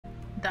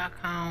Dock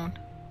Hound.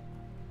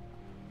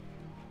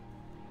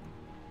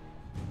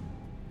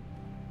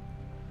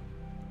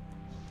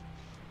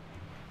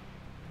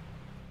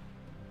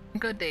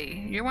 Good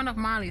day. You're one of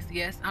Molly's.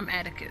 Yes, I'm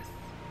Atticus.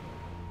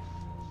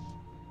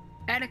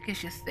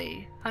 Atticus, you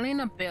say.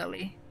 Helena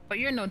Bailey. But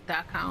you're no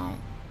Dock Hound.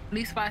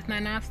 Least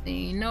 5'9" I've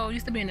seen. No,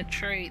 used to be in the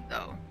trade,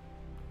 though.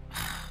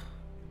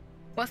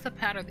 What's the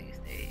pattern these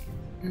days?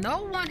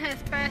 No one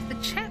has passed the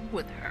check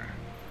with her.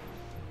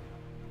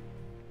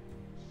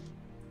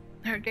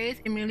 Her gaze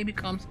immediately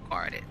becomes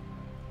guarded.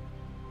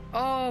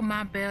 Oh,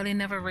 my Bailey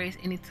never raised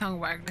any tongue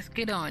wagglers.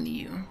 Get on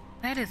you.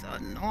 That is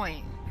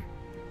annoying.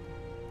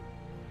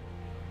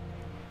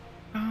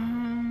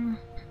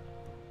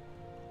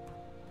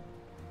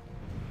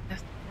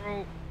 That's the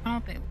rope. I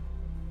don't think.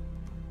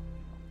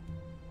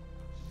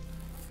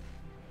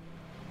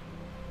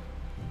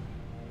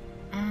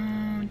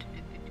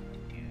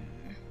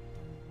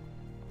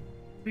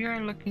 We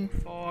are looking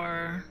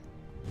for.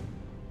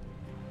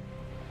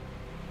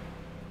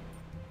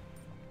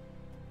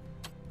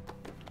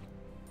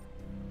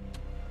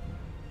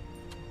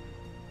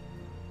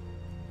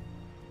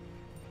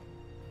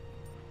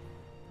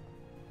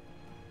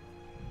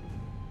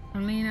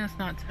 Alina's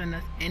not telling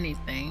us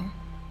anything.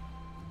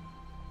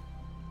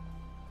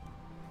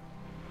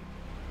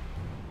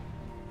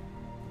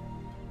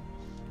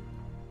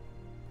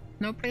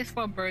 No place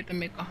for a bird to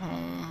make a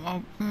home.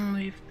 Oh,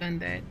 we've done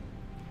that.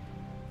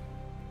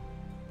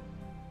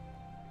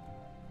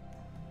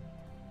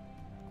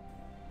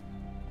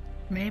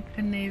 Maybe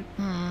the name.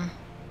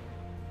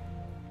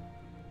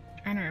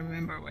 Trying to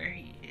remember where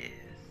he is.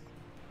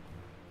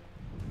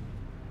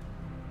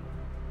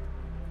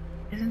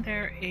 Isn't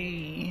there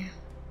a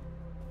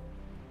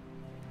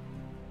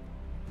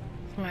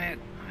flag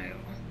pile?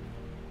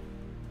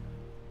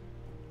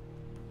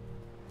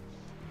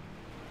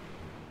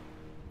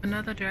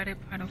 Another dreaded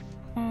part of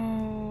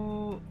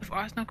coal. If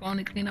Arsenal could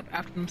only clean up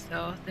after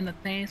themselves, then the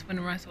things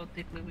wouldn't run so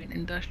thickly with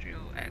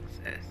industrial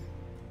access.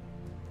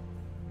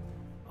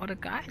 Oh, the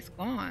guy's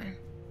gone.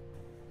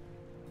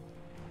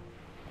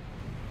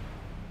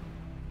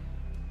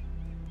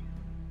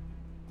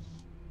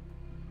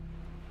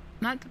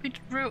 Not to be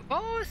true.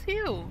 Oh, it's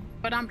you.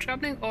 But I'm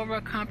troubling over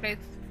a complex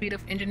feat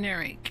of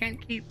engineering. Can't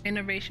keep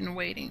innovation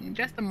waiting.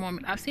 Just a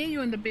moment. I've seen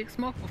you in the big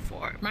smoke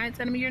before. Mind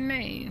telling me your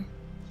name?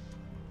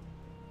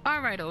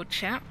 Alright, old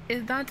chap.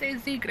 It's Dante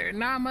Ziegler.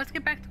 Now I must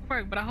get back to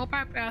work, but I hope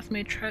our paths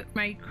may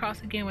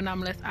cross again when I'm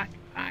less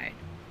occupied.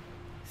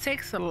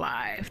 Sakes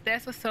alive.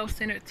 That's a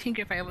self-centered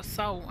tinker if I ever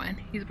saw one.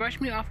 He's brushed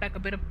me off like a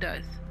bit of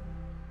dust.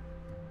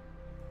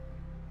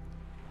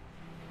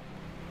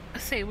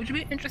 Say, would you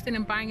be interested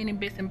in buying any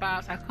bits and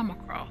bobs I come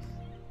across?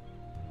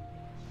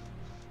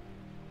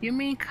 You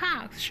mean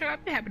cogs? Sure,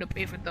 I'd be happy to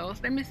pay for those.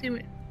 Let me see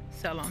what.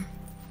 Sell them.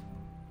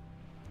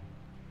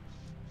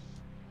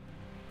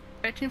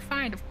 Fetch and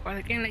find, of course.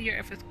 I can't let your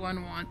efforts go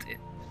unwanted.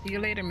 See you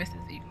later, Mr.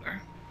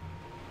 Ziegler.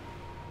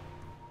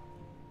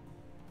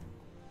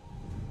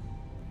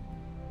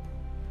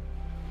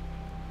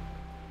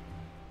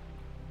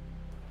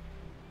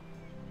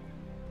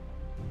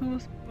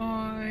 Who's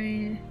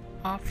boy?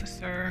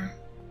 Officer.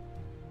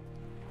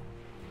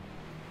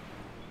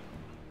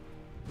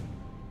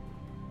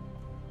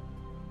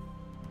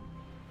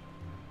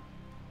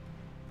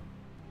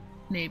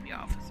 Navy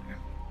officer.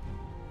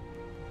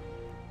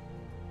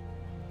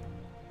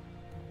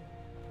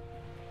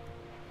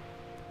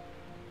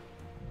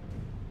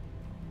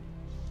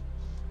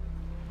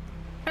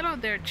 Hello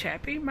there,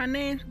 chappie. My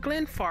name's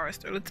Glenn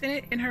Forrester,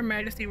 Lieutenant in Her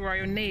Majesty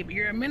Royal Navy.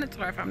 You're a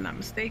Minotaur if I'm not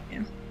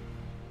mistaken.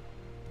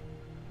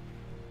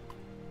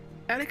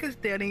 Atticus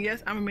dead, and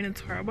yes, I'm a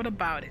Minotaur. What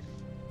about it?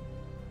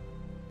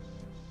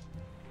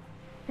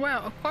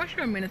 Well, of course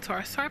you're a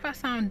Minotaur. Sorry if I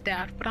sound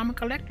daft, but I'm a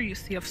collector, you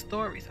see, of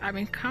stories. I've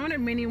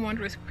encountered many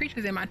wondrous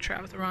creatures in my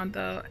travels around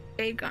the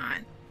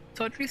Aegon.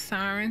 Sultry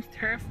sirens,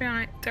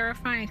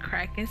 terrifying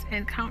krakens,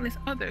 and countless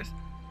others.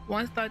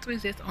 Ones thought to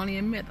exist only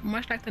in myth,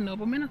 much like the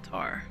noble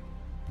Minotaur.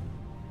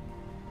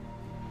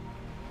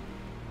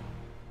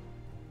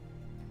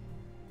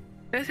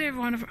 Let's hear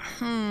one of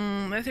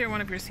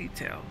your sea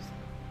tales.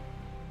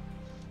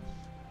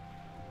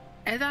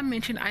 As I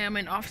mentioned, I am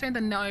an officer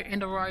in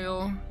the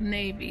Royal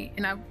Navy,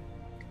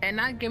 and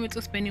not given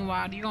to spinning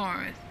wild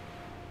yarns.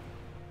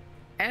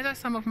 As are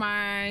some of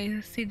my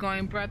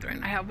seagoing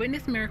brethren. I have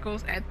witnessed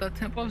miracles at the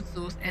Temple of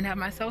Zeus and have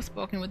myself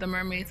spoken with the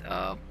mermaids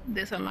of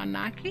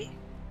Thessaloniki.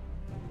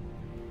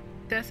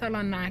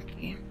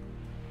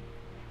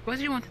 What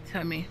do you want to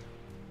tell me?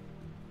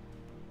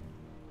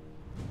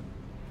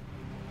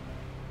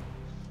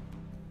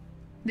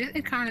 This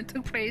encounter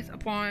took place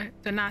upon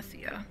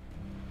Donacia,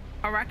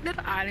 a rocky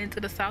little island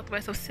to the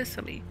southwest of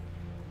Sicily.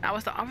 I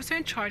was the officer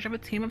in charge of a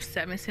team of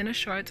 7 sent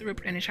ashore to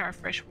replenish our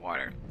fresh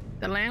water.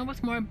 The land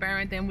was more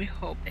barren than we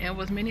hoped, and it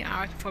was many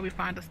hours before we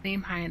found a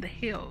steam high in the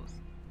hills.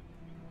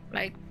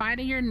 Like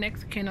finding your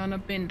next kin on a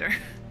bender.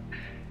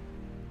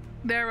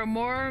 There we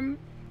were,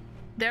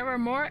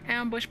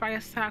 ambushed by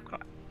a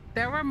cyclops.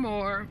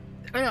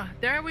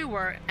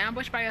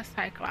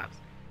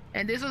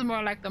 And this was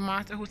more like the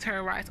monster who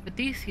terrorized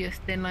Odysseus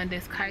than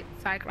London's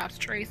Cyclops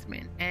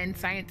tradesmen and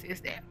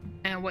scientists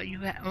and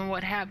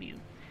what have you.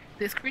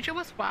 This creature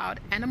was wild,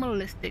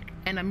 animalistic,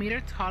 and a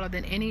meter taller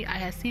than any I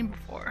had seen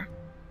before.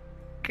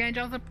 Can't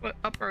judge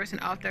a person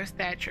off their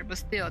stature, but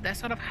still, that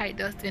sort of height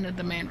does tend to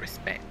demand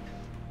respect.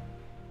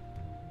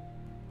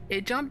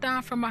 It jumped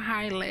down from a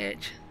high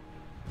ledge,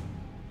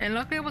 and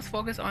luckily it was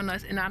focused on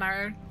us and not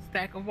our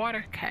stack of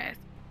water casks,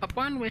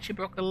 upon which it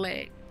broke a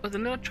leg. It was a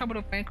little trouble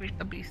to vanquish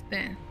the beast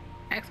then.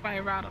 Asked why it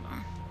rattled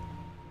him.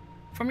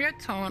 From your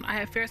tone, I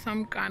had feared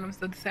some kind of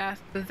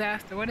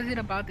disaster. What is it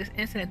about this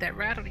incident that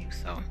rattled you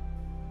so?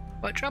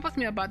 What troubles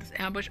me about this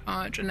ambush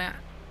on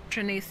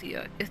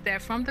Trinacia is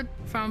that from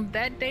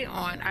that day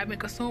on, I've been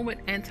consumed with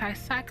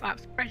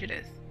anti-Cyclops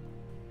prejudice.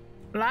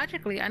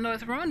 Logically, I know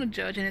it's wrong to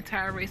judge an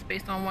entire race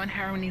based on one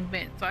harrowing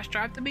event, so I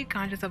strive to be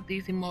conscious of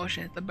these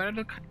emotions, the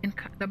better to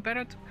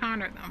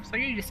counter them. So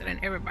you're just telling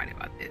everybody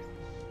about this.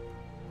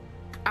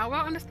 I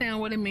well understand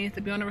what it means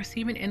to be on the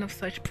receiving end of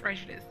such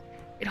prejudice.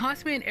 It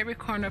haunts me in every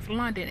corner of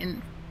London,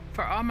 and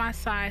for all my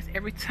size,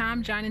 every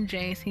time John and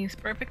Jane seems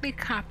perfectly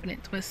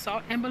competent to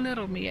insult and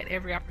belittle me at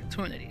every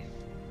opportunity.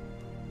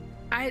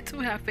 I too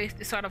have faced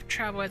this sort of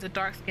trouble as a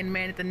dark-skinned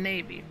man in the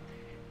Navy.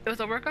 It was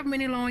the work of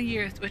many long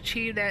years to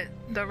achieve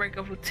the rank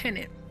of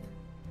lieutenant.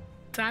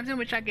 Times in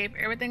which I gave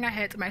everything I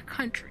had to my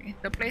country.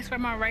 The place where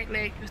my right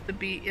leg used to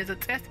be is a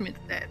testament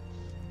to that.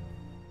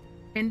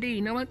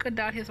 Indeed, no one could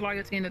doubt his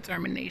loyalty and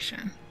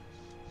determination.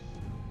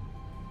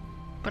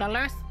 But I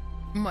learned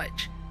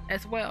much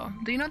as well.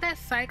 Do you know that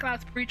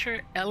Cyclops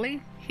preacher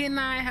Ellie? He and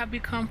I have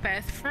become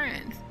fast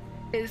friends.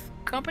 His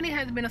company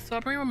has been a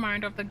sobering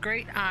reminder of the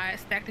great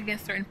odds stacked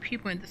against certain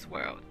people in this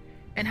world,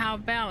 and how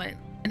valiant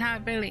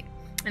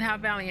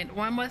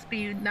one must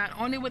be not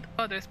only with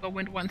others but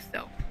with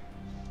oneself.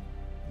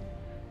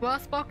 Well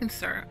spoken,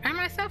 sir. I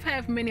myself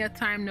have many a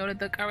time noted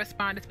the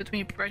correspondence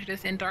between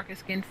prejudice and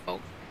darker-skinned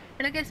folk,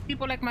 and against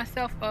people like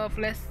myself of,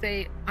 let's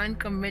say,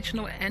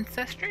 unconventional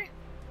ancestry.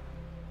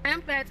 I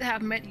am glad to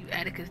have met you,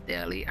 Atticus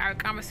Daly. Our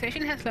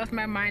conversation has left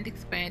my mind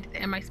expanded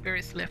and my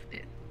spirits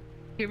lifted.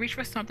 He reached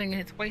for something in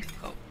his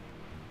waistcoat.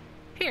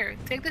 Here,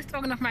 take this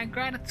token of my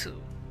gratitude.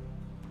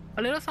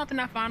 A little something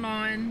I found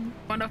on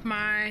one of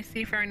my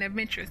seafaring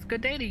adventures.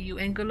 Good day to you,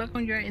 and good luck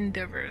on your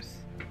endeavors.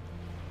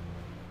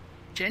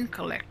 Gin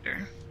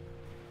collector.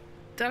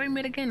 Shall we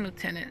meet again,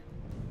 Lieutenant?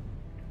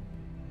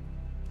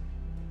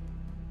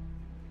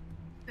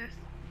 This.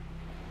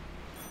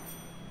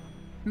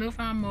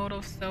 Newfound mode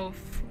of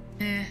self.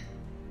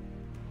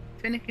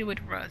 Finicky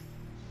with rust.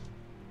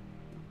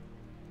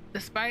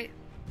 Despite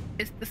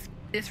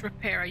its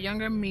repair, a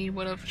younger me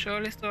would have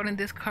surely stolen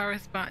this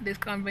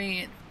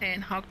conveyance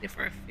and hawked it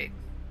for a fix.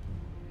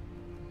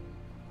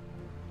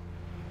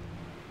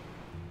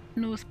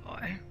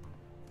 Newsboy.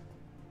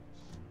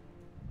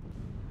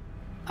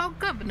 Oh,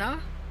 Governor.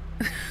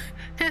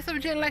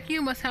 Handsome gent like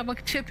you must have a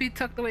chippy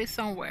tucked away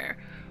somewhere.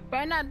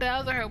 Why not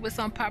dazzle her with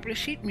some popular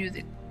sheet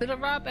music? Little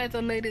Rob has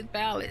the latest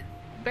ballad.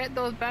 Bet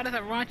those ballads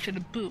are raunchy to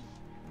boot.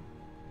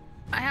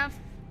 I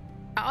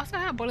also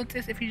have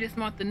bulletins if you just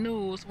want the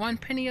news. One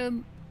penny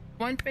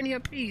a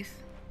piece.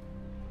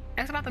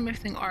 Ask about the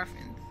missing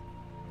orphans.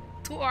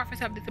 2 orphans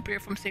have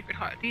disappeared from Sacred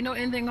Heart. Do you know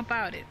anything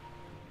about it?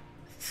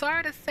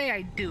 Sorry to say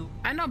I do.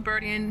 I know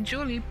Bertie and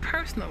Julie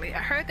personally. I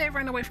heard they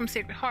ran away from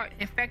Sacred Heart.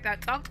 In fact, I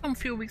talked to them a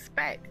few weeks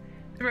back.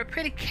 They were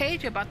pretty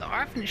cagey about the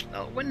orphanage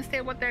though. Wouldn't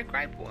say what their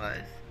gripe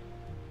was.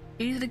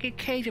 Easy to get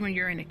cagey when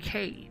you're in a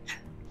cage.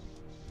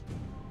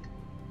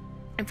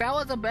 If I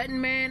was a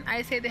betting man,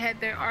 I'd say they had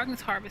their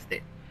organs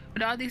harvested.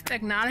 With all these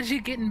technology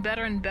getting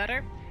better and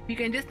better, you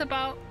can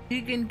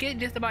get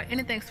just about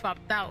anything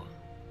swapped out.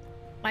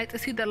 Like to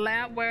see the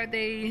lab where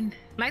they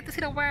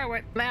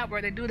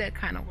do that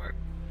kind of work.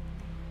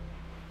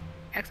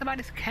 Ask about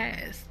his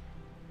cast.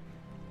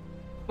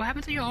 What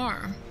happened to your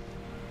arm?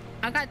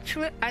 I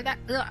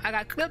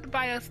got clipped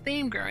by a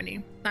steam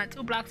gurney not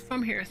 2 blocks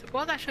from here.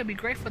 Suppose I should be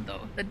grateful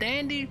though. The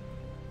dandy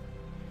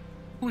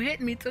who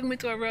hit me took me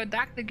to a real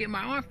doctor to get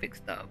my arm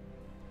fixed up.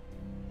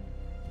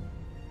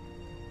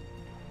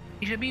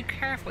 You should be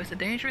careful. It's a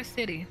dangerous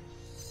city.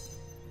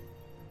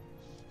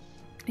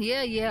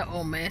 Yeah,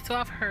 old man. So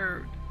I've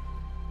heard.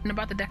 And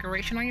about the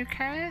decoration on your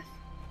cast?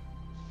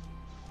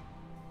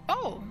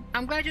 Oh,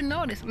 I'm glad you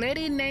noticed.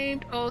 Lady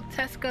named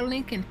Oteska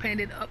Lincoln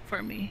painted up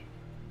for me.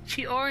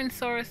 She's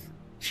Oransaurus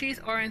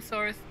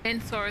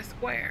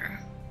Square.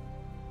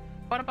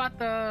 What about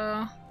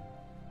the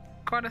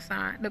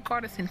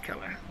courtesan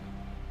killer?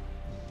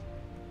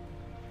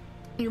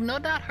 You've no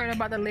doubt heard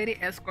about the lady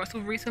escorts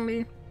who've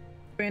recently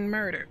been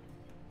murdered.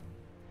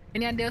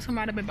 Any ideas who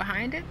might have been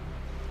behind it?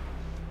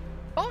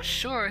 Oh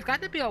sure, it's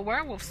got to be a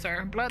werewolf,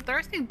 sir.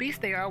 Bloodthirsty beasts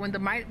they are when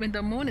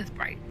the moon is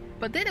bright.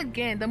 But then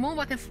again, the moon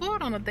wasn't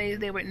full on the days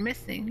they went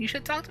missing. You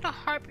should talk to the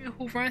harpy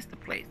who runs the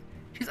place.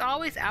 She's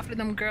always after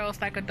them girls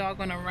like a dog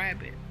on a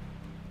rabbit.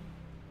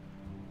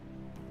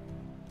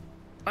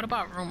 What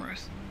about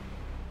rumors?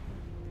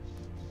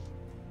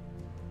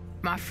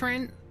 My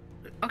friend...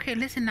 Okay,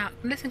 listen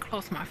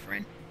close, my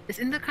friend. This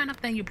isn't the kind of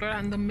thing you blurt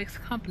out in the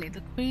mixed company.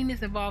 The Queen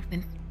is involved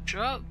in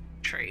drug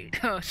trade.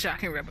 Oh,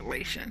 shocking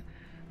revelation.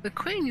 The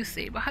Queen, you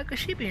see, but how could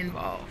she be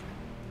involved?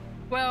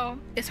 Well,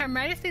 it's Her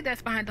Majesty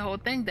that's behind the whole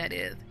thing, that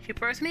is. She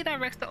personally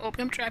directs the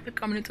opium traffic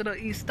coming into the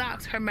East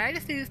Docks. Her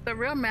Majesty is the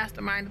real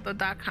mastermind of the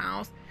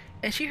dockhounds,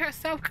 and she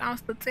herself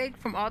counts the take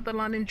from all the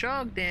London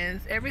drug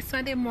dens every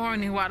Sunday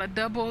morning while the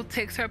double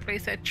takes her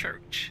place at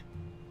church.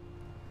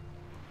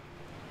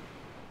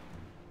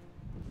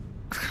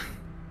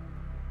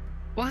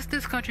 What's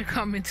this country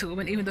coming to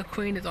when even the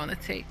Queen is on the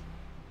take?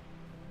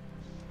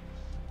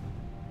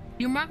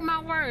 You mark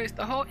my words,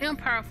 the whole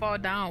empire fall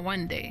down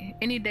one day.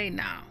 Any day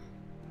now.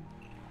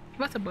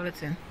 What's a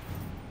bulletin?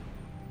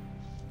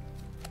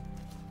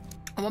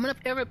 A woman of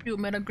ill repute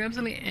met a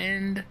grimsily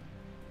and...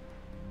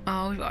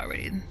 Oh, we've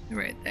already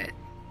read that.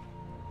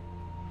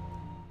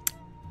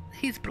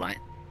 He's blunt.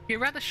 You're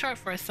rather short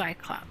for a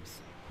cyclops.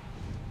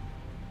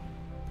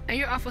 And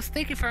you're awful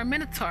stinky for a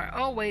minotaur.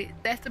 Oh wait,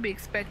 that's to be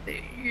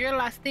expected. Your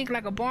lot stink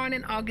like a barn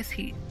in August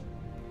heat.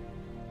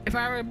 If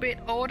I were a bit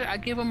older,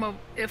 I'd give him a...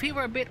 If he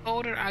were a bit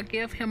older, I'd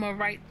give him a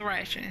right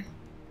thrashing.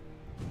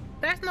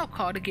 There's no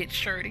call to get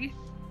shirty.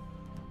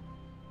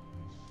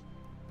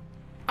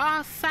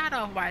 Oh, side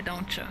off, why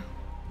don't you?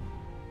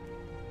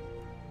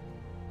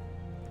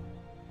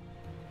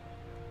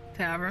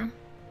 Tavern.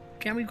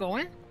 Can we go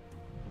in?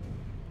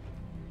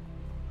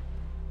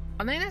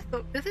 I think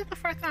this is the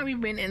first time we've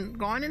been in,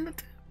 gone in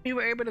we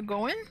were able to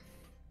go in.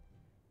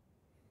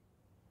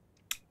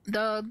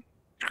 The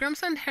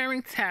Crimson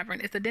Herring Tavern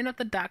is the den of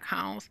the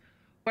dockhounds,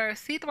 where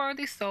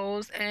seaworthy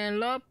souls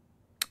and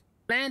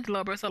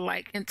landlubbers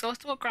alike can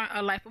toast to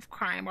a life of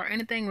crime or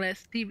anything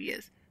less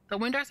devious. The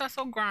windows are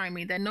so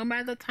grimy that no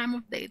matter the time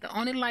of day, the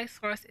only light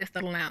source is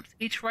the lamps,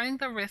 each running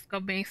the risk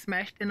of being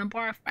smashed in a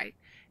bar fight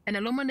and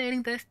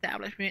illuminating the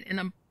establishment in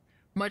a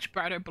much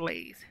brighter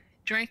blaze.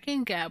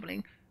 Drinking,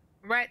 gambling,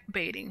 rat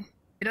baiting.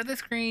 It doesn't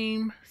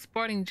scream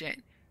sporting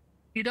gent.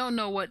 You don't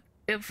know what...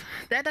 If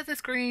that doesn't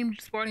scream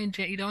sporting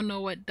gent, you don't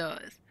know what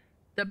does.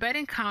 The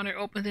betting counter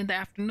opens in the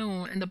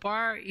afternoon and the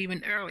bar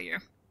even earlier.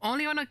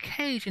 Only on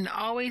occasion,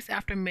 always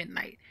after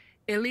midnight.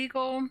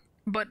 Illegal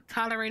but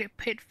tolerated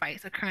pit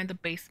fights occur in the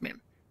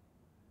basement.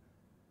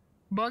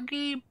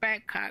 Buggy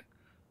Badcock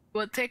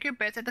will take your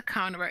bets at the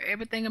counter where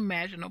everything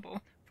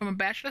imaginable, from a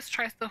bachelor's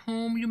choice to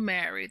whom you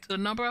marry, to the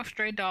number of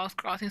stray dogs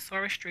crossing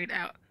Sora Street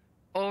out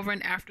over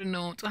an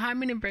afternoon, to how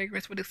many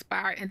vagrants would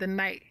expire in the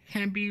night,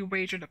 can be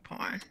wagered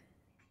upon.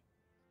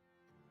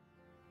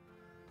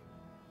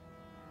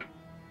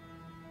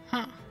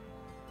 Huh.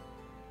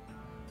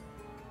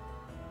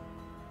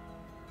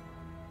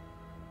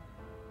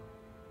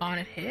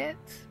 Haunted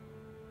heads?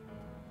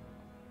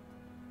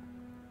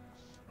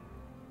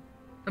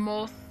 The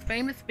most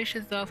famous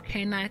fishes of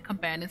canine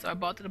combatants are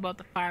bolted above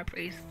the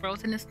fireplace,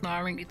 frozen in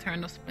snoring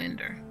eternal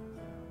splendor.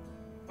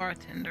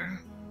 Bartender.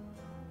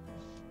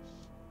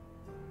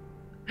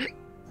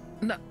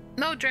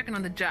 No drinking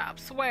on the job,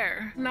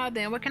 swear. Now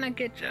then, what can I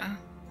get you?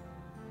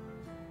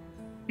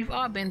 We've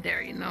all been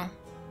there, you know.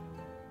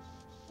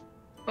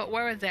 But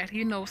where exactly?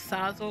 You know,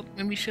 sozzled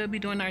when we should be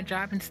doing our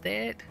job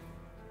instead.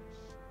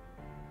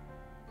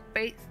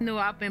 Bates knew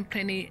I've been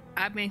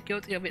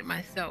guilty of it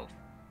myself.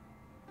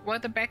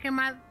 Whether back in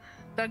my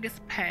thuggish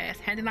past,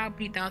 handing out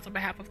beatdowns on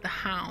behalf of the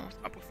hounds,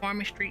 or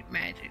performing street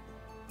magic.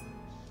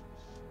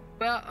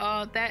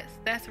 Well,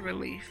 that's a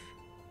relief.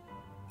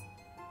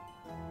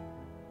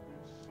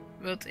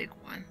 We'll take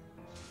one.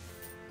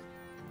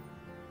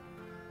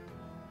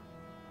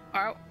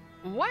 Or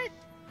what?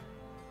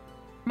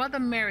 Mother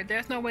Mary,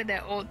 there's no way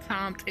that old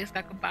Tom tastes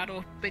like a bottle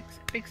of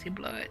pixie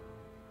blood.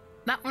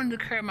 Not only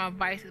to curb my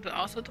vices, but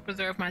also to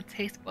preserve my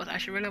taste buds. I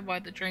should really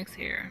avoid the drinks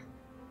here.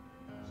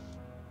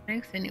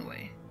 Thanks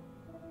anyway.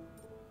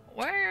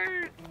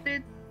 Where's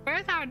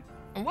our...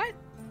 What?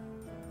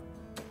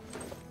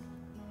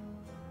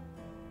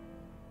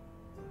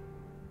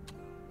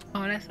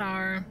 Oh, that's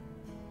our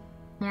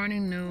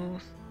morning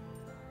news.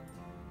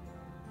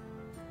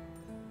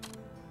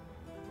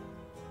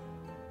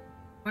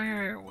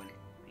 Where would it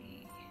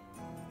be?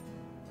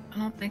 I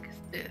don't think it's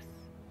this.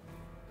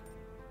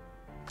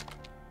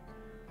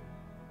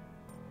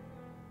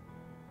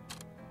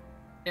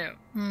 Yeah.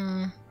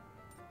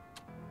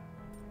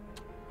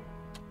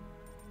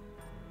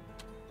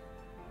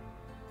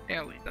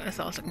 There we go. That's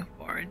all I was looking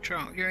for.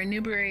 Drunk. You're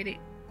inebriated,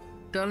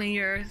 dulling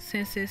your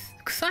senses.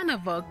 Son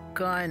of a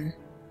gun.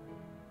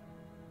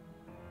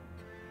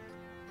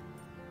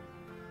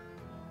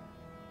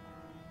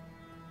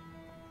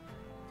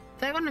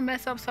 They're gonna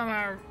mess up some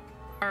of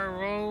our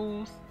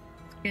rolls.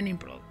 Skinny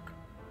bloke.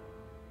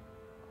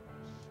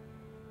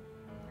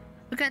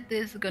 Look at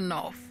this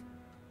Ganoff.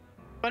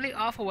 Really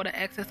awful what an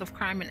excess of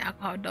crime and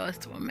alcohol does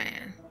to a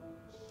man.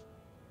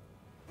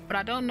 But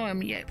I don't know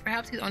him yet.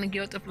 Perhaps he's only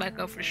guilty of lack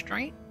of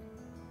restraint.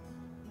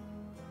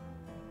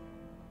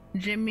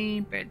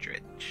 Jimmy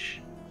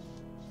Bedrich.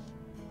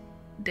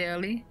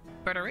 Daly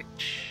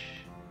Betteridge.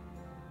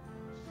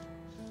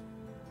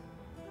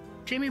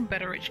 Jimmy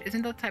Betteridge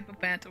isn't the type of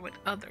banter with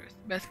others.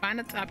 Best find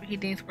a topic he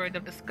deems worthy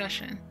of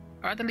discussion.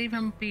 I'd rather leave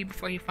him be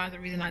before he finds a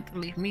reason not to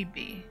leave me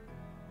be.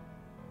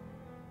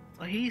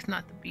 So he's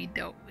not to be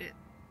dealt with.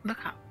 Look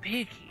how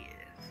big he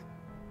is.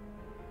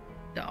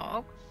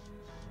 Dog.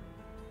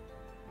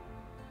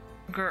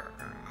 Girl.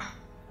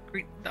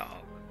 Greet the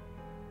dog.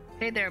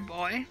 Hey there,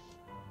 boy.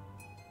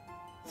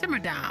 Simmer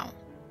down.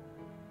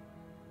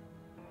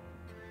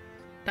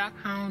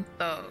 Dockhound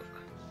thug.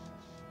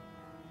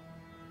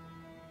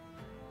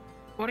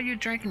 What are you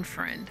drinking,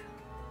 friend?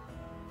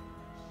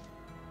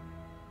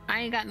 I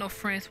ain't got no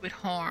friends with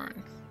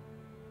horns.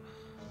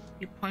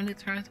 He pointedly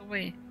turns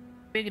away.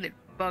 Bigoted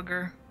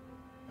bugger.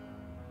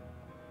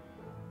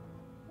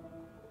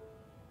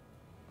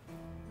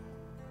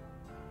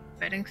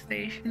 Betting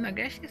station? I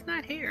guess she's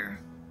not here.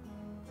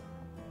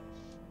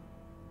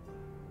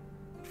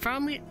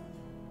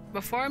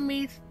 Before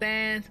me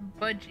stands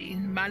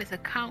Budgie. Molly's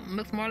accountant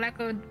looks more like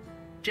a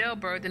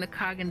jailbird than a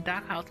cog in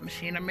dockhouse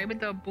machine, or maybe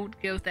the boot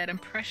gives that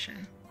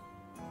impression.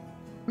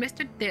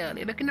 Mr.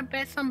 Daly, looking to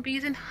bet some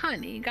bees and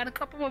honey. Got a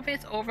couple of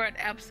events over at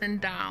Ups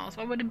and Downs.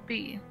 What would it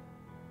be?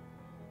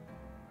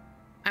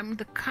 I'm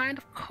the kind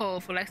of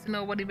cove who likes to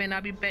know what event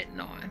I'll be betting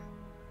on.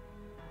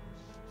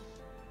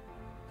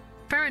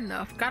 Fair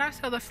enough. Got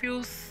ourselves a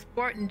few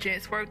sporting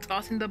gents worth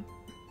tossing the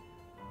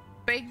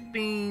baked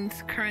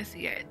beans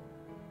currency at.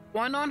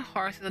 One on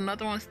horses,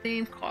 another on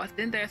steam cars.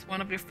 Then there's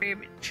one of your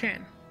favorite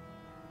chin.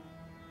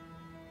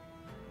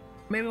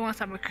 Maybe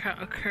once I've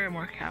accrued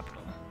more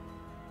capital.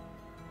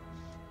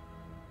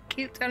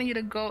 Keep telling you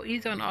to go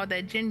easy on all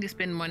that gin you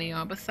spend money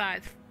on.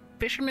 Besides,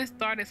 fisherman's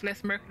thought is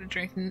less mercury to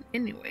drink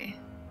anyway.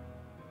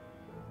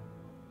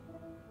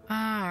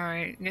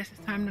 Alright, guess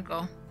it's time to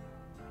go.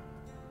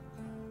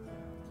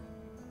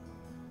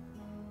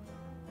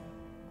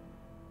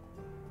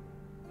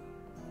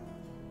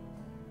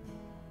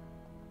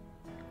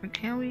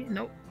 Can we?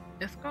 Nope.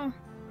 Let's go.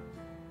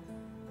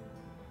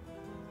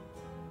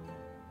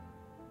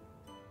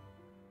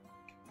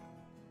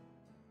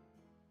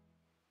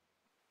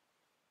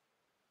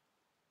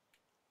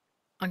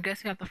 I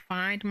guess you have to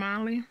find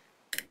Molly.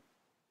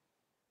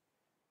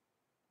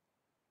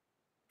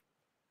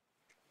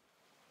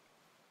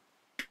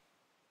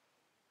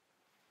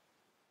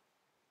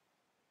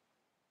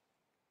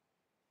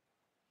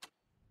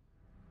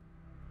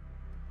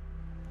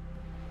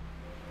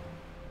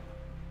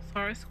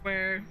 Sorry,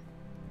 square.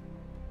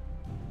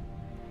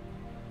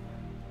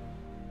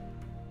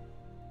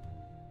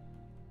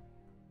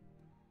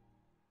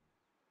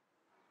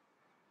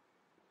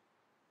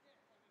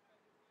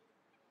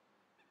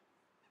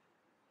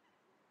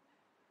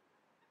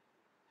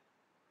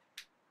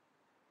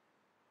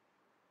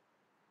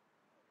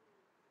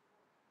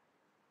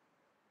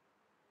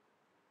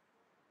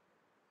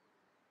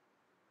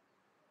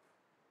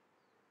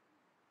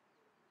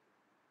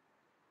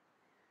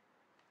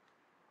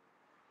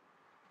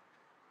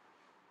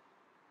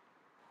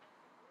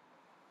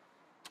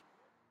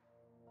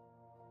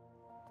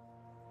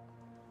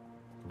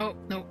 Oh,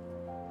 no.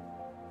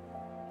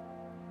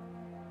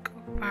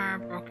 Fire,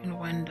 broken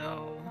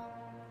window.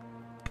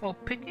 Oh,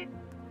 picket?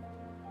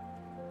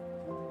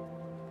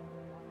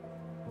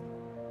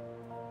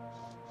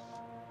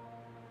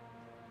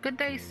 Good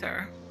day,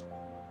 sir.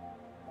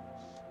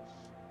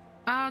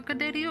 Good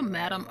day to you,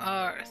 madam.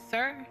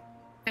 Sir?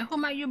 And who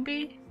might you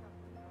be?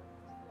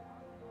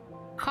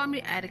 Call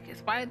me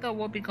Atticus. Why the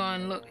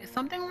woebegone look? Is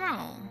something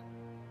wrong?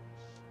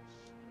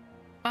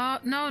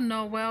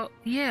 No, well,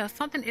 yeah,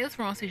 something is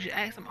wrong since you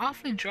asked. I'm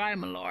awfully dry,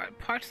 my lord.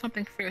 Parched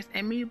something fierce,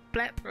 and me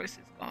black purse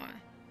is gone.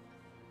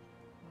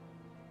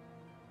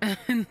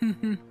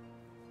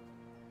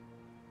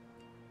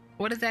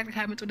 What exactly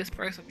happened to this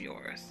purse of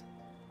yours?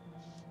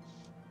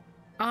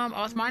 I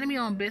was minding me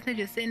on business,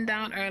 just sitting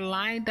down or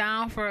lying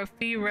down for a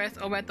few rests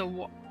over at the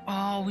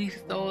Oh, we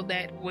stole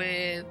that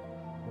with,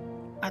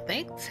 I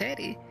think,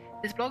 Teddy.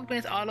 This bloke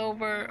been all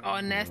over,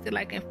 all nasty,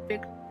 like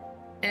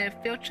and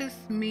filches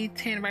me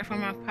 10 right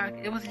from my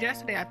pocket. It was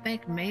yesterday, I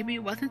think. Maybe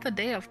it wasn't the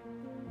day of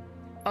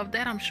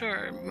that, I'm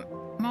sure.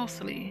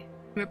 Mostly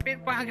we were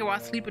pickpocketed while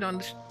sleeping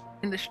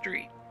in the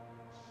street.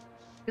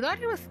 We thought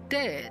he was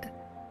dead.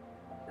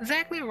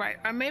 Exactly right.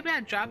 Or maybe I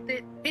dropped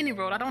it. Any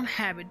road, I don't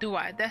have it, do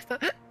I? That's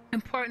the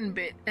important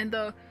bit. And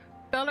the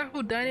feller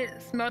who done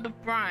it smelled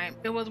of brine.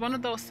 It was one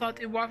of those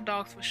salty wharf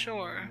dogs for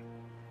sure.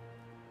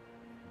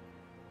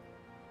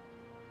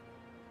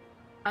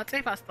 I'll say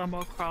if I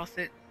stumble across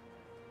it.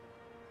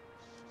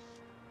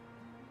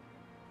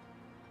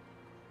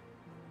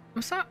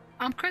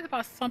 I'm curious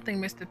about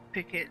something, Mr.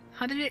 Pickett.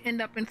 How did you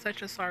end up in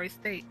such a sorry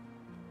state?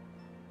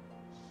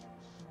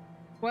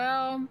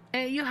 Well,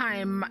 ain't you high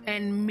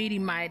and meaty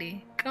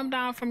mighty? Come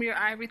down from your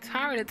ivory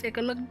tower to take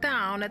a look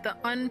down at the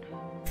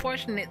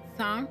unfortunate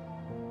son.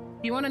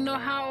 You want to know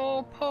how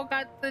old Poe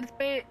got this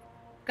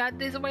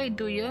way,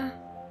 do you?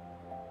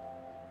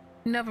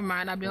 Never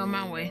mind, I'll be on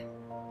my way.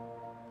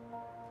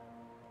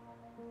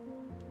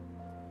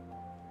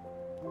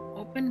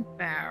 Open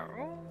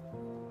barrel.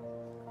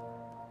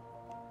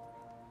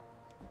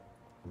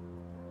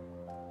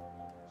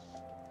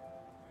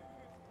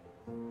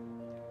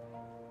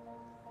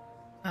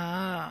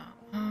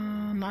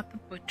 Not the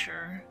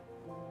butcher.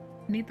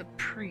 I need the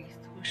priest,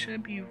 who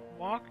should be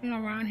walking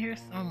around here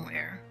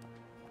somewhere.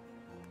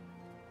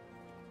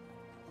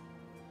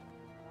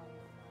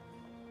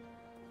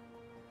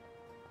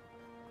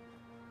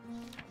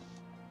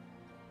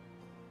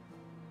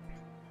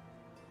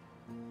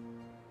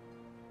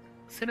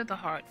 Consider the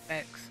hard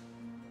facts.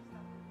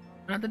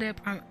 Another day of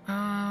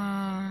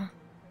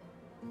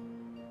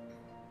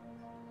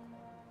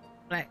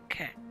black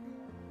cat.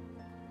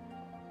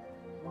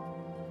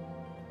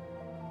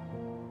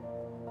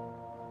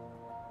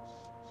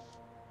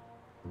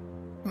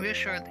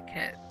 Reassure the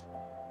cat.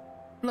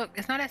 Look,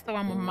 it's not as though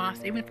I'm a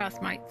monster, even if I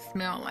might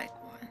smell like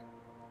one.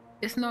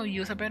 It's no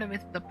use. I better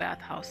visit the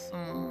bathhouse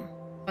soon.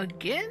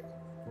 Again?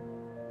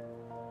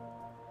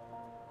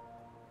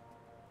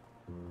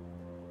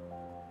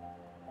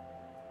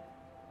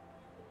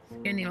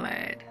 Skinny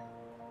lad.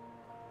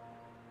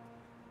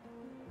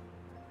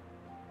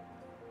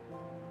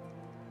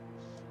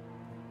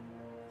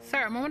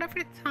 Sir, a moment of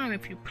your time,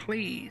 if you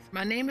please.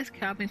 My name is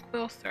Calvin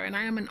Quill, sir, and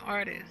I am an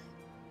artist.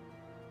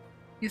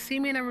 You see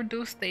me in a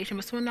reduced station,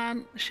 but soon I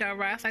shall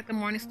rise like the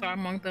morning star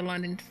among the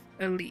London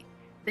elite.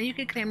 Then you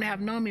can claim to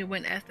have known me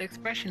when, as the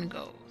expression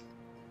goes.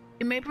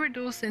 You may be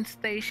reduced in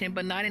station,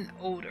 but not in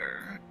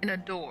odor, in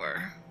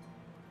odor.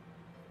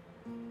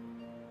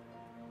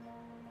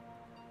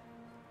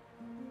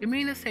 You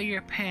mean to say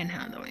you're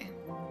panhandling?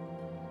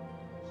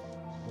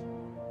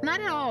 Not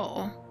at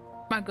all,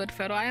 my good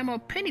fellow. I am a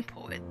penny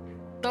poet.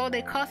 Though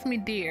they cost me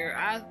dear,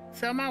 I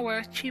sell my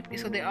wares cheaply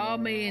so they all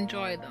may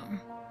enjoy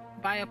them.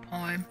 Buy a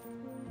poem.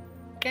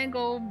 Can't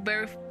go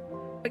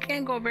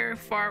very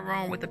far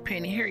wrong with a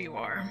penny. Here you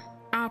are.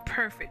 Ah,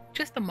 perfect.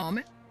 Just a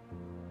moment.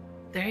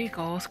 There you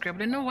go,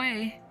 scribbling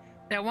away.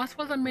 There once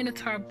was a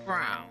Minotaur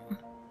Brown,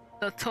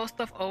 the toast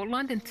of old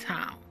London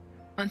town,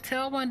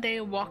 until one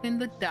day walking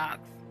the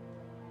docks,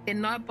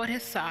 in naught but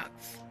his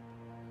socks,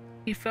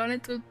 he fell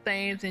into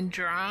Thames and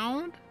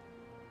drowned.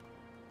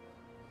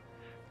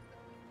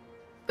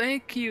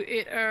 Thank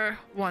you,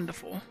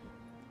 wonderful.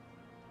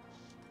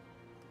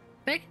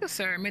 Thank you,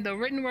 sir. May the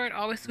written word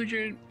always soothe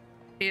your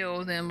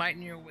ills and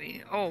lighten your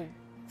way. Oh,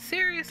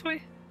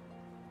 seriously?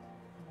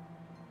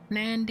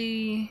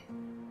 Nandy.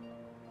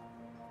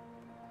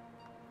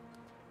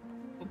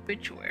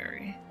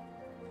 Obituary.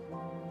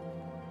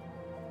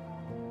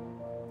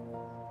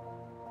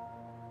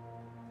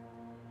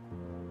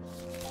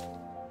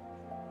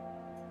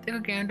 Take a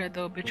gander at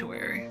the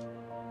obituary.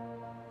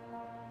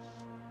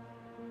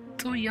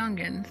 Two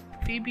youngins,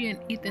 Phoebe and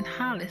Ethan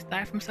Hollis,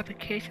 died from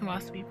suffocation while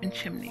sweeping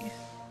chimneys.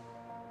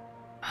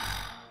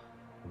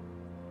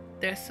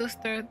 Their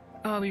sister,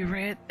 oh, we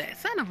read that.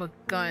 Son of a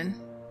gun.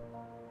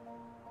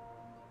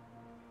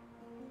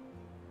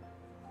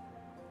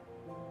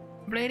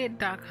 Bladed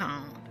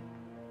Dockhound.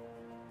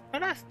 Oh,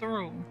 that's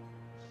through.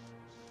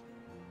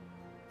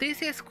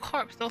 Theseus'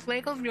 corpse. Those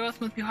legs of yours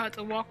must be hard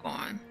to walk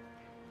on.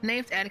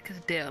 Name's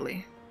Atticus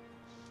Daly.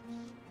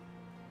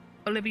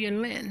 Olivia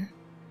Lynn.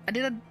 I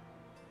did a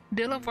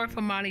deal of work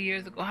for Molly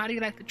years ago. How do you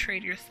like to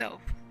trade yourself?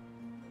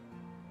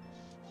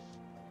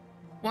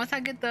 Once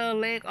I get the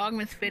leg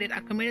augments fitted,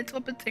 I committed to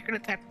a particular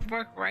type of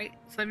work, right?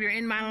 So if you're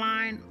in my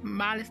line,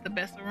 Molly's the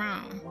best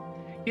around.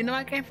 You know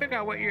I can't figure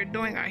out what you're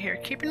doing out here.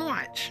 Keep in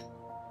watch.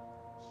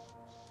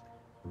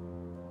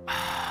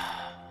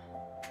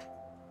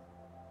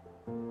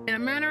 In a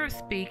manner of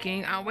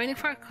speaking, I'm waiting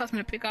for a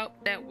customer to pick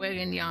up that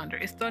wagon yonder.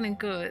 It's stolen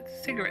goods,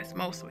 cigarettes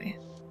mostly.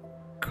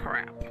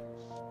 Crap.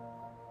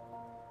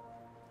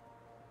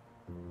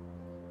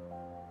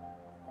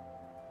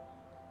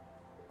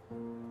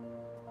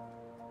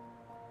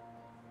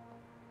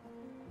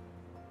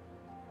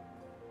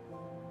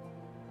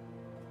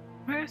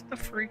 Where's the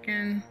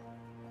freaking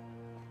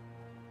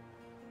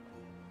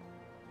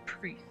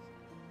priest?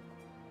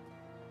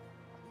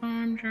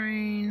 Farm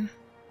drain.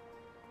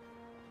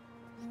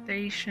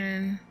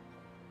 Station.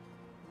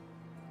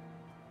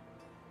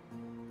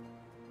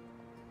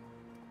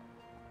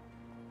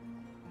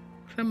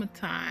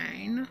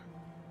 Clementine.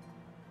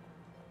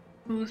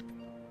 Who's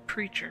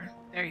preacher?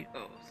 There he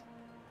goes.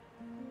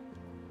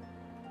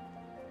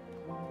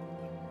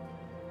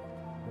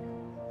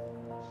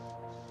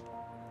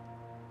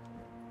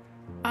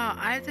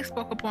 Isaac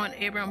spoke upon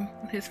Abram,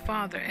 his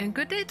father, and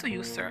good day to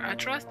you, sir. I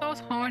trust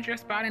those horns you're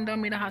spouting don't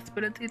mean a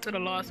hospitality to the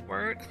lost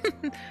word.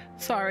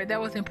 Sorry,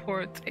 that was in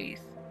poor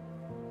taste.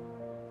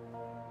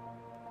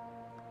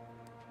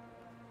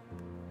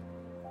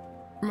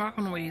 Remark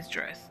on the way he's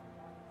dressed.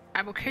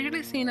 I've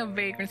occasionally seen a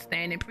vagrant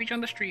stand and preach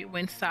on the street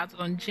when sods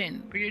on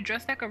gin, but you're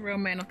dressed like a real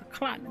man of the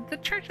cloth. The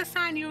church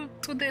assigned you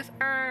to this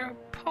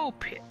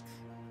pulpit.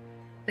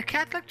 The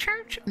Catholic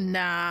Church?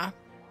 Nah.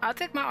 I'll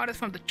take my orders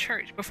from the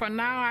church, but for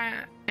now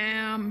I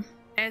am,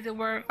 as it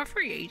were, a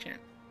free agent.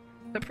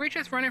 The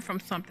preacher's running from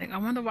something. I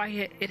wonder why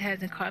it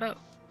hasn't caught up.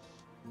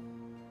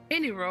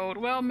 Any road.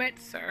 Well met,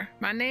 sir.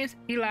 My name's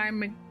Eli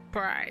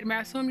McBride. May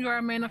I assume you are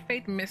a man of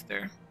faith,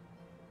 Mr.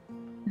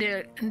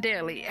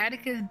 Daly?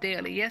 Atticus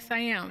Daly. Yes, I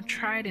am.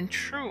 Tried and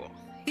true.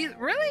 He's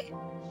really?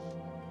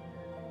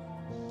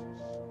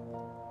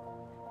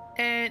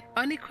 An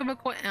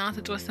unequivocal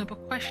answer to a simple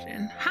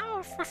question.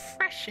 How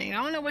refreshing.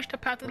 I only wish the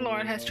path the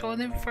Lord has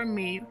chosen for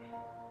me.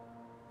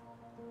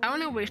 I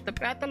only wish the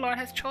path the Lord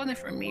has chosen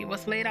for me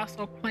was laid out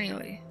so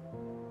plainly.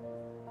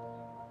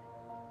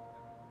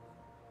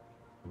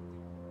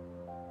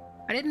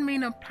 I didn't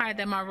mean to imply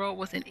that my road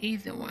was an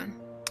easy one.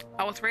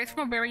 I was raised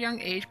from a very young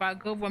age by a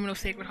good woman of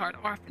Sacred Heart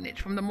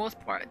Orphanage. For the most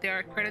part, they are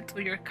a credit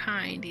to your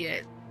kind,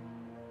 yet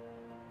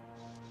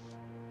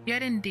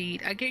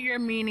indeed, I get your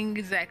meaning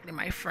exactly,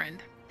 my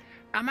friend.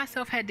 I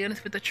myself had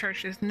dealings with the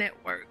church's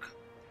network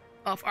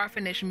of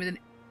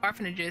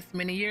orphanages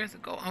many years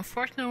ago.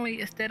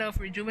 Unfortunately, instead of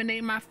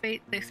rejuvenating my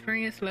faith, the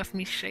experience left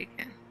me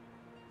shaken.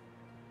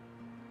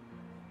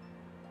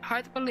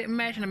 Hard to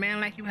imagine a man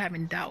like you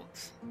having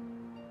doubts.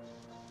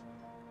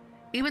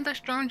 Even the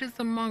strongest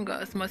among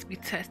us must be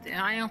tested,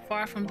 and I am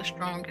far from the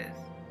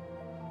strongest.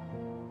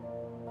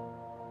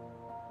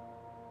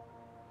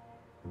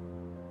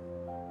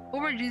 Who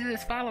were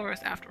Jesus' followers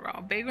after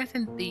all? Vagrants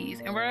and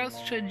thieves, and where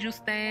else should you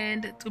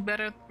stand to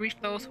better reach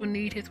those who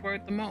need his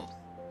word the most?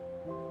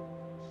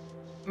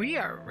 We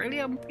are really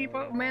a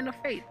people, man of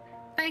faith.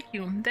 Thank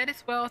you. That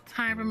is a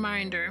well-timed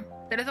reminder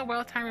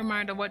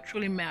of what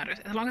truly matters.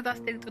 As long as I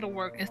stick to the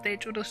work and stay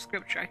true to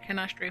scripture, I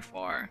cannot stray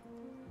far.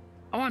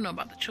 I want to know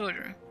about the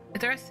children. Is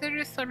there a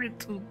serious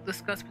subject to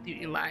discuss with you,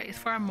 Eli? It's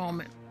for a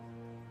moment.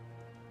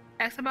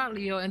 Ask about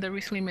Leo and the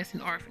recently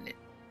missing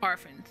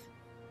orphans.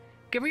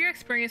 Given your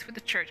experience with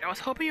the church, I was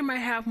hoping you might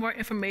have more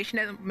information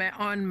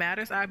on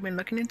matters I've been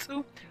looking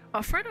into.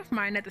 A friend of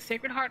mine at the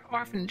Sacred Heart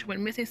Orphanage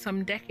went missing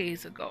some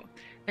decades ago,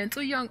 and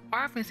 2 young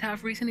orphans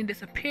have recently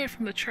disappeared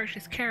from the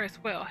church's care as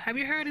well. Have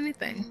you heard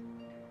anything?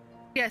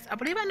 Yes, I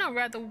believe I know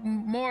rather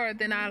more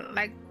than I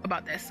like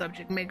about that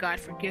subject. May God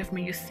forgive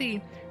me. You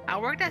see, I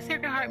worked at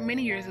Sacred Heart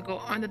many years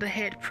ago under the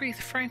head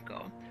priest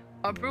Franco,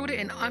 a brooded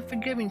and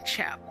unforgiving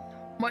chap.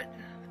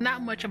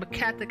 Not much of a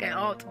Catholic at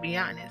all, to be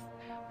honest,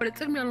 but it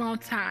took me a long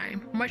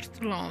time, much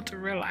too long, to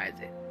realize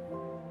it.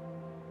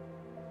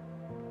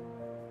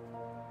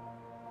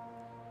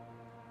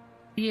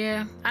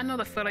 Yeah, I know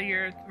the fellow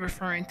you're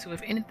referring to.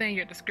 If anything,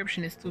 your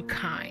description is too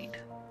kind.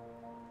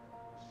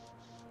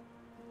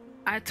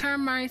 I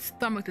turned my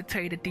stomach to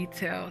tell you the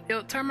details.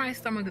 It'll turn my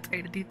stomach to tell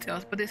you the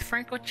details, but this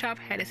Franco chap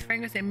had his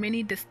fingers in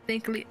many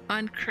distinctly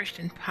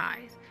unchristian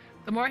pies.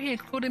 The more he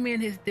included me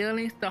in his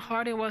dealings, the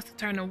harder it was to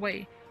turn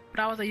away. But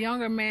I was a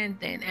younger man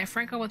then, and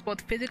Franco was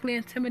both physically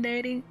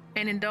intimidating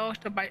and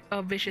indulged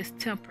a vicious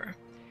temper.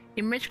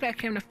 Eventually, I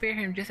came to fear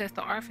him just as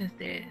the orphans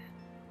did.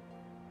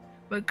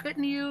 But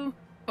couldn't you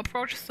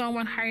approach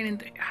someone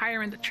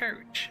higher in the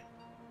church?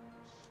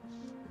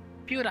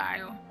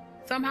 Futile.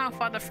 Somehow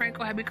Father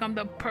Franco had become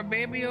the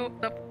proverbial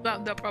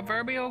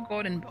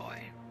golden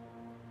boy.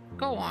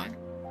 Go on.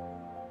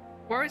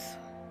 Worse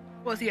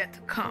was yet to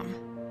come.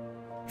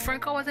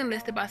 Franco was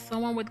enlisted by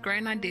someone with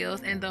grand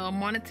ideals and the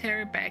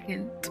monetary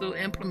backing to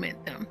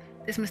implement them.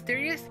 This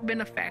mysterious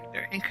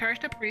benefactor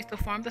encouraged the priest to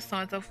form the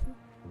Sons of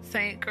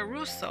Saint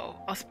Caruso,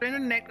 a splinter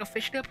neck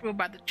officially approved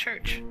by the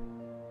church.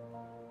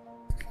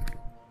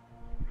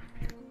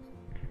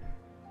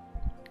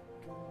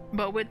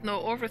 But with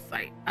no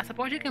oversight. I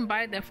suppose you can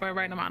buy them for the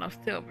right amount of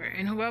silver,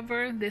 and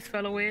whoever this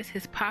fellow is,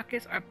 his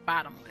pockets are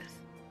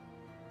bottomless.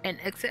 An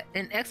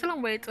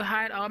excellent way to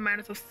hide all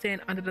manners of sin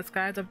under the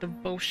disguise of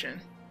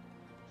devotion.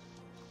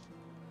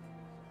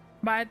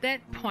 By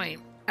that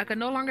point, I could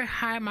no longer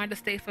hide my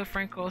distaste for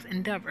Franco's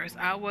endeavors.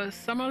 I was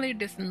summarily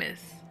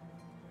dismissed,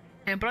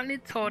 and bluntly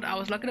told I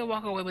was lucky to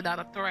walk away without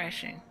a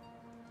thrashing.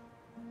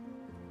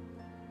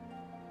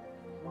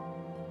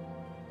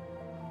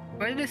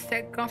 Where did this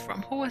sect come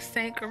from? Who was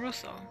Saint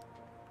Caruso?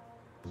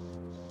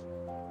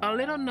 A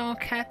little-known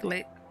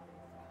Catholic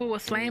who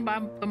was slain by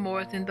the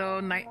Moors in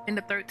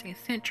the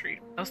 13th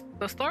century.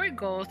 The story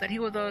goes that he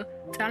was a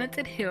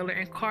talented healer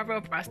and carver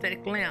of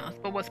prosthetic limbs,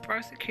 but was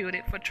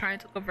persecuted for trying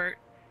to convert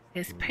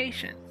his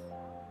patients.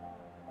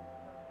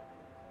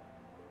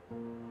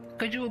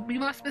 Could you be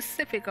more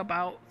specific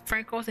about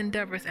Franco's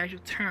endeavors as you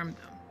termed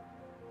them?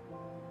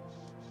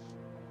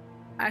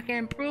 I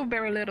can prove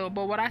very little,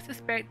 but what I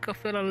suspect could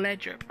fill a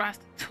ledger: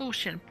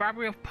 prostitution,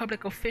 robbery of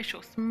public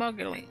officials,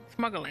 smuggling,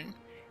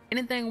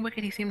 anything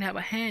wicked he seemed to have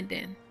a hand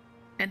in,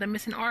 and the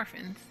missing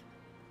orphans.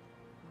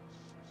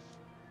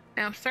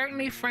 And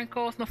certainly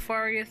Franco's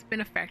nefarious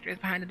benefactor is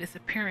behind the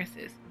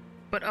disappearances,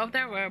 but of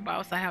their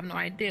whereabouts I have no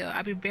idea.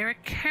 I'd be very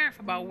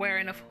careful about where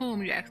and of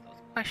whom you ask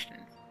those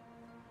questions.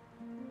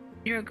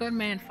 You're a good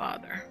man,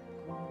 Father.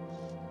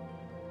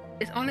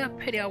 It's only a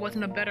pity I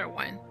wasn't a better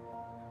one.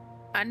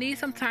 I need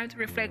some time to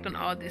reflect on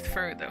all this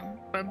further,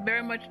 but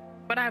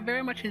I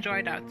very much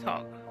enjoyed our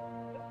talk.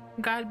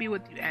 God be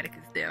with you,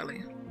 Atticus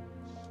Daly.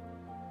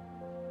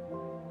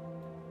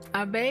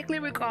 I vaguely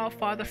recall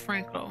Father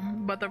Franco,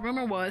 but the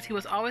rumor was he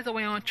was always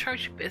away on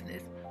church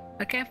business.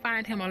 I can't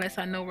find him unless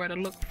I know where to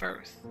look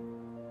first.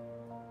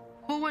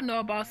 Who would know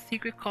about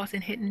secret costs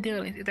and hidden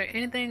dealings? Is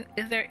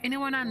there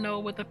anyone I know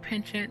with a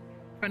penchant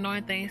for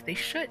knowing things they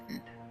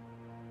shouldn't?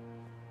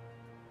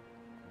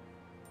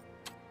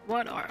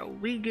 What are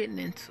we getting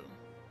into?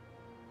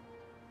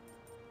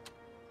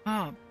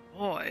 Oh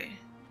boy.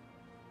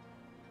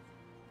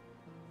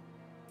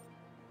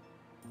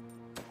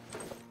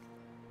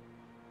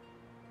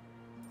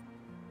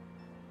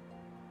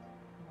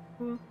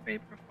 Food,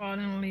 paper,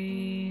 fallen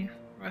leaf,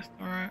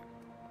 restaurant.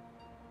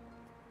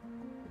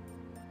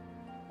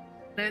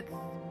 Let's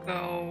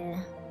go.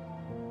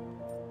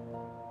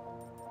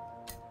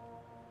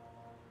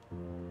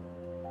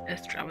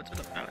 Let's travel to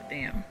the Palace.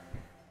 Damn.